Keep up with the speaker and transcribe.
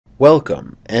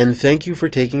Welcome, and thank you for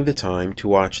taking the time to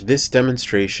watch this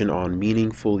demonstration on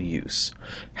meaningful use,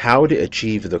 how to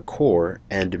achieve the core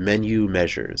and menu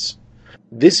measures.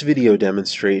 This video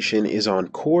demonstration is on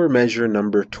core measure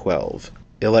number 12,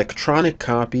 electronic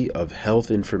copy of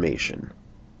health information.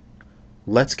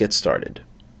 Let's get started.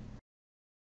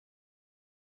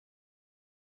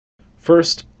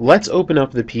 First, let's open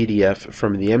up the PDF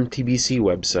from the MTBC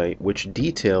website, which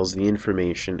details the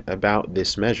information about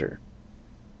this measure.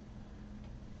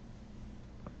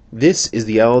 This is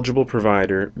the eligible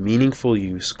provider meaningful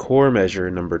use core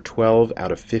measure number 12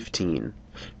 out of 15.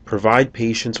 Provide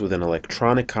patients with an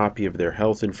electronic copy of their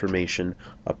health information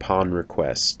upon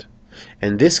request.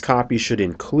 And this copy should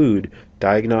include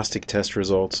diagnostic test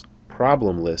results,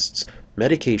 problem lists,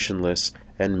 medication lists,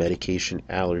 and medication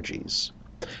allergies.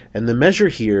 And the measure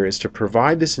here is to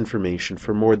provide this information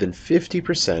for more than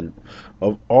 50%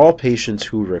 of all patients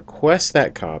who request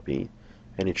that copy,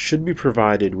 and it should be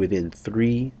provided within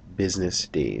 3 business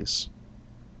days.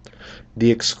 The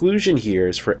exclusion here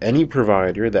is for any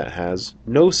provider that has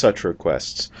no such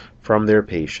requests from their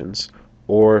patients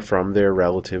or from their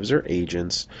relatives or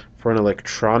agents for an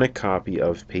electronic copy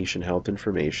of patient health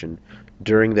information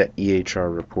during that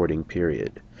EHR reporting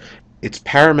period. It's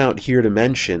paramount here to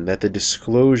mention that the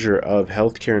disclosure of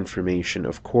healthcare information,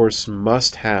 of course,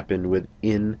 must happen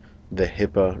within the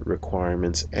HIPAA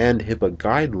requirements and HIPAA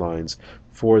guidelines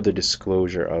for the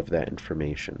disclosure of that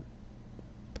information.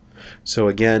 So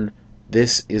again,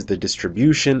 this is the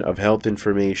distribution of health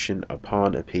information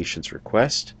upon a patient's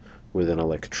request with an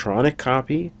electronic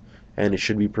copy, and it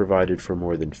should be provided for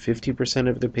more than 50%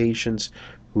 of the patients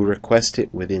who request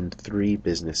it within 3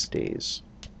 business days.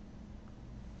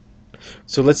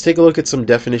 So let's take a look at some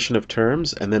definition of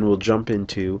terms, and then we'll jump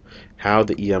into how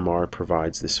the EMR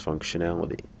provides this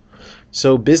functionality.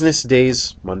 So business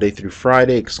days, Monday through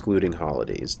Friday, excluding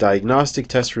holidays. Diagnostic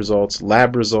test results,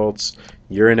 lab results,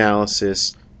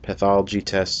 urinalysis, pathology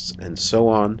tests, and so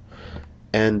on.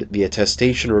 And the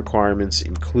attestation requirements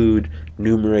include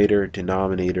numerator,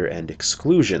 denominator, and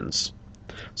exclusions.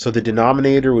 So the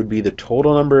denominator would be the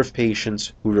total number of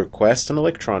patients who request an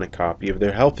electronic copy of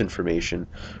their health information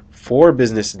 4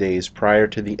 business days prior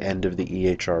to the end of the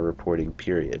EHR reporting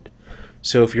period.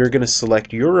 So if you're going to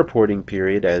select your reporting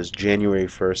period as January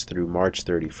 1st through March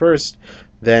 31st,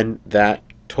 then that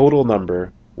total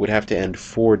number would have to end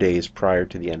 4 days prior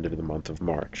to the end of the month of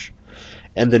March.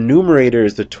 And the numerator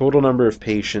is the total number of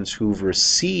patients who've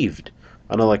received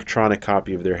an electronic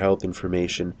copy of their health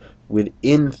information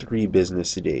within 3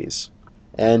 business days.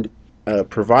 And a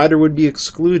provider would be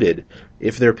excluded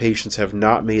if their patients have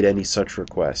not made any such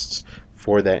requests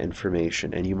for that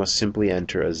information, and you must simply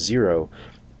enter a 0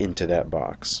 into that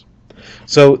box.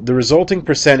 So the resulting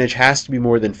percentage has to be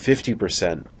more than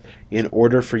 50% in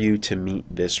order for you to meet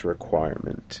this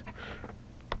requirement.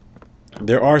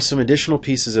 There are some additional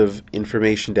pieces of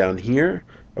information down here.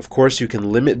 Of course, you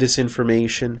can limit this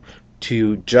information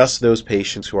to just those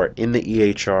patients who are in the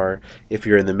EHR. If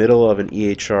you're in the middle of an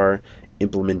EHR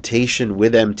implementation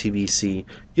with MTBC,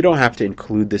 you don't have to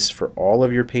include this for all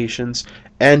of your patients,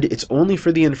 and it's only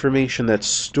for the information that's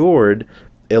stored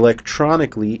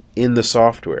electronically in the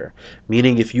software,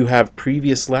 meaning if you have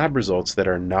previous lab results that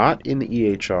are not in the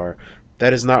EHR,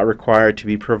 that is not required to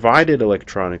be provided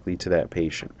electronically to that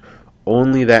patient.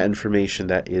 Only that information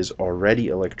that is already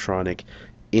electronic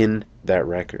in that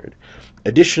record.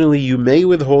 Additionally, you may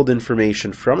withhold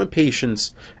information from a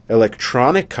patient's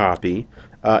electronic copy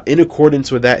in accordance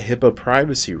with that HIPAA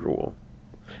privacy rule.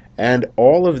 And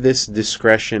all of this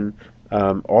discretion,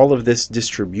 all of this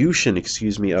distribution,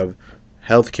 of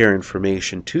healthcare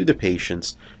information to the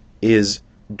patients is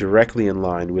directly in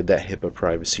line with that HIPAA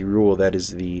privacy rule. That is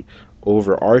the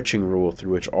overarching rule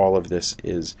through which all of this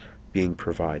is being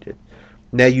provided.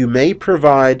 Now, you may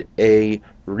provide a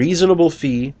reasonable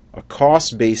fee, a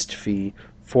cost-based fee,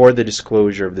 for the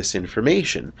disclosure of this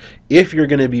information. If you're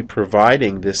going to be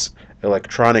providing this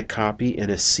electronic copy in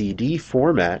a CD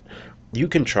format, you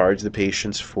can charge the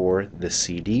patients for the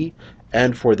CD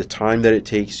and for the time that it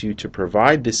takes you to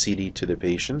provide the CD to the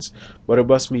patients, but it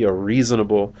must be a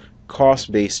reasonable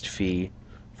cost-based fee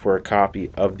for a copy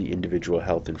of the individual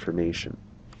health information.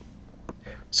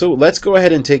 So let's go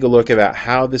ahead and take a look about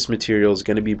how this material is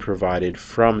going to be provided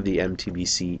from the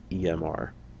MTBC EMR.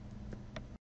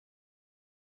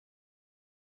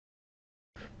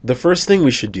 The first thing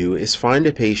we should do is find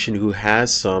a patient who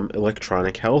has some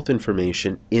electronic health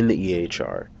information in the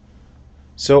EHR.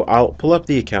 So I'll pull up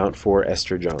the account for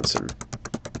Esther Johnson.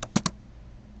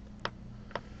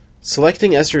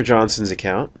 Selecting Esther Johnson's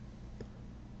account,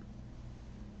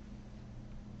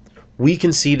 We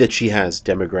can see that she has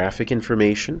demographic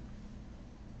information,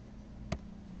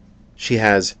 she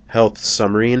has health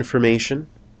summary information,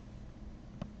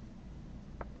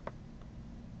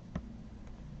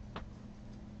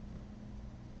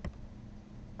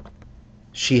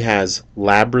 she has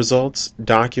lab results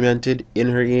documented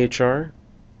in her EHR,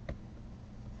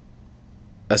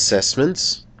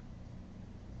 assessments,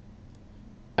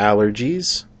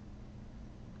 allergies,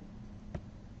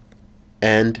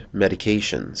 and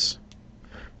medications.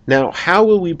 Now, how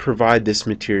will we provide this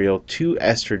material to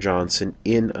Esther Johnson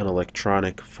in an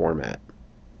electronic format?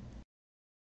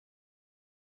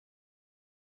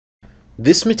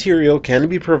 This material can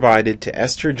be provided to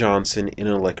Esther Johnson in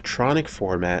an electronic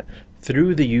format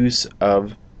through the use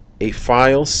of a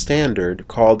file standard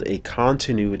called a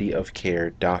continuity of care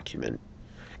document.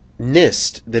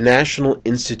 NIST, the National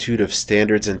Institute of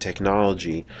Standards and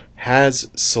Technology, has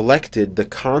selected the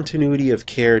continuity of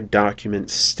care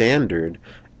document standard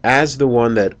as the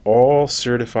one that all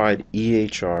certified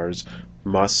EHRs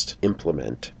must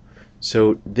implement.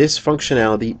 So this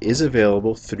functionality is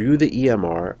available through the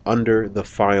EMR under the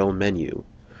File menu.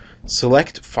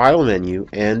 Select File menu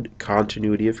and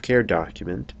Continuity of Care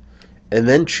document, and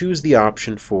then choose the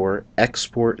option for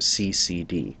Export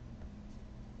CCD.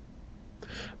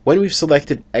 When we've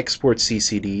selected Export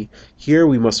CCD, here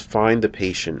we must find the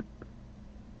patient.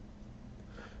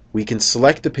 We can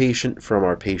select the patient from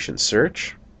our patient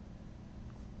search,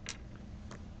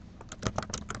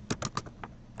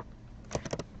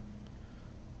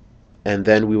 and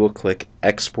then we will click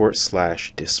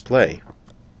Export/Display.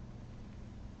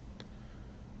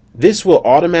 This will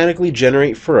automatically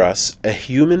generate for us a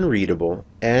human-readable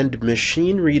and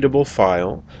machine-readable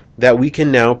file that we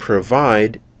can now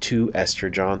provide to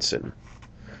Esther Johnson.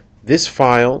 This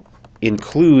file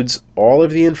includes all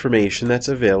of the information that's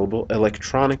available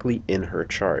electronically in her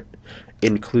chart,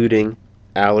 including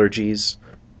allergies,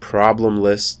 problem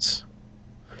lists,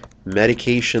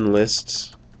 medication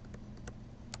lists,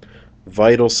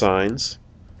 vital signs,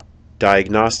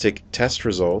 diagnostic test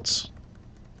results,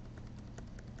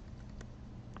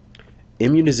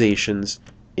 immunizations,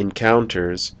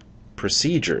 encounters,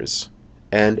 procedures,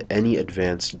 and any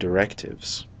advanced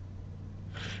directives.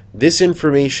 This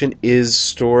information is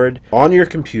stored on your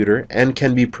computer and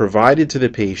can be provided to the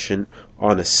patient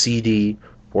on a CD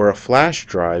or a flash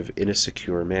drive in a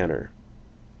secure manner.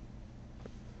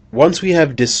 Once we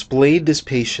have displayed this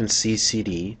patient's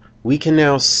CCD, we can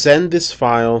now send this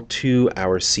file to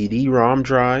our CD-ROM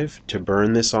drive to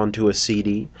burn this onto a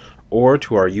CD, or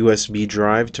to our USB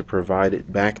drive to provide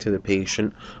it back to the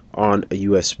patient on a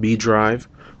USB drive,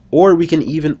 or we can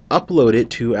even upload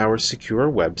it to our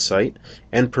secure website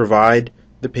and provide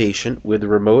the patient with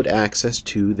remote access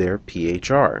to their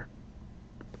PHR.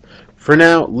 For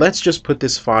now, let's just put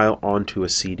this file onto a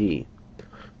CD.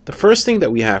 The first thing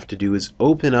that we have to do is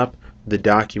open up the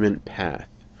document path,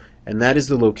 and that is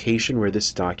the location where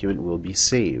this document will be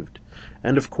saved.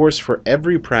 And of course, for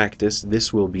every practice,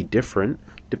 this will be different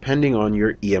depending on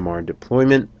your EMR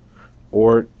deployment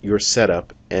or your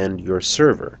setup and your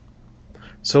server.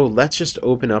 So let's just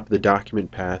open up the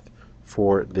document path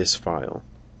for this file.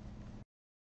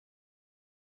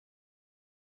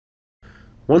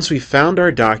 Once we've found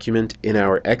our document in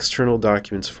our external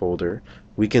documents folder,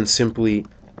 we can simply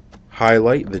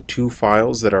highlight the two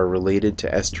files that are related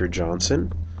to Esther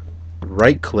Johnson,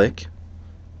 right-click,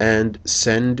 and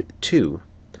send to.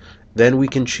 Then we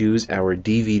can choose our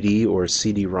DVD or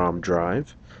CD-ROM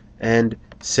drive and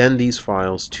send these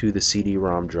files to the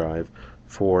CD-ROM drive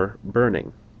for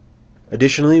burning.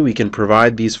 Additionally, we can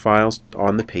provide these files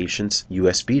on the patient's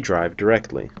USB drive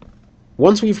directly.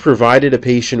 Once we've provided a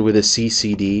patient with a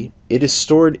CCD, it is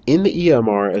stored in the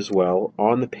EMR as well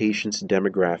on the patient's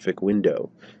demographic window.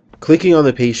 Clicking on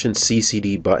the patient's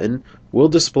CCD button will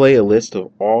display a list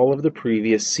of all of the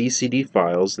previous CCD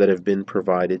files that have been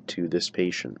provided to this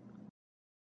patient.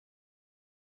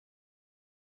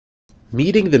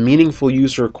 Meeting the meaningful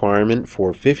use requirement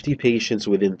for 50 patients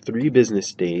within 3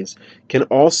 business days can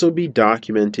also be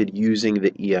documented using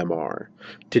the EMR.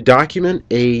 To document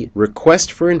a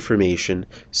request for information,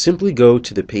 simply go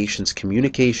to the patient's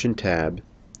communication tab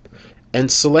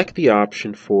and select the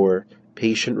option for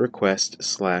patient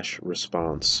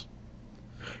request/response.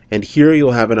 And here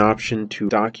you'll have an option to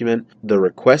document the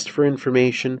request for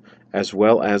information as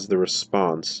well as the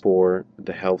response for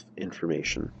the health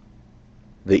information.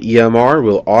 The EMR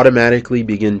will automatically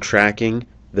begin tracking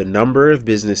the number of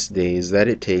business days that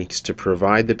it takes to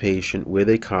provide the patient with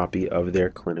a copy of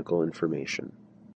their clinical information.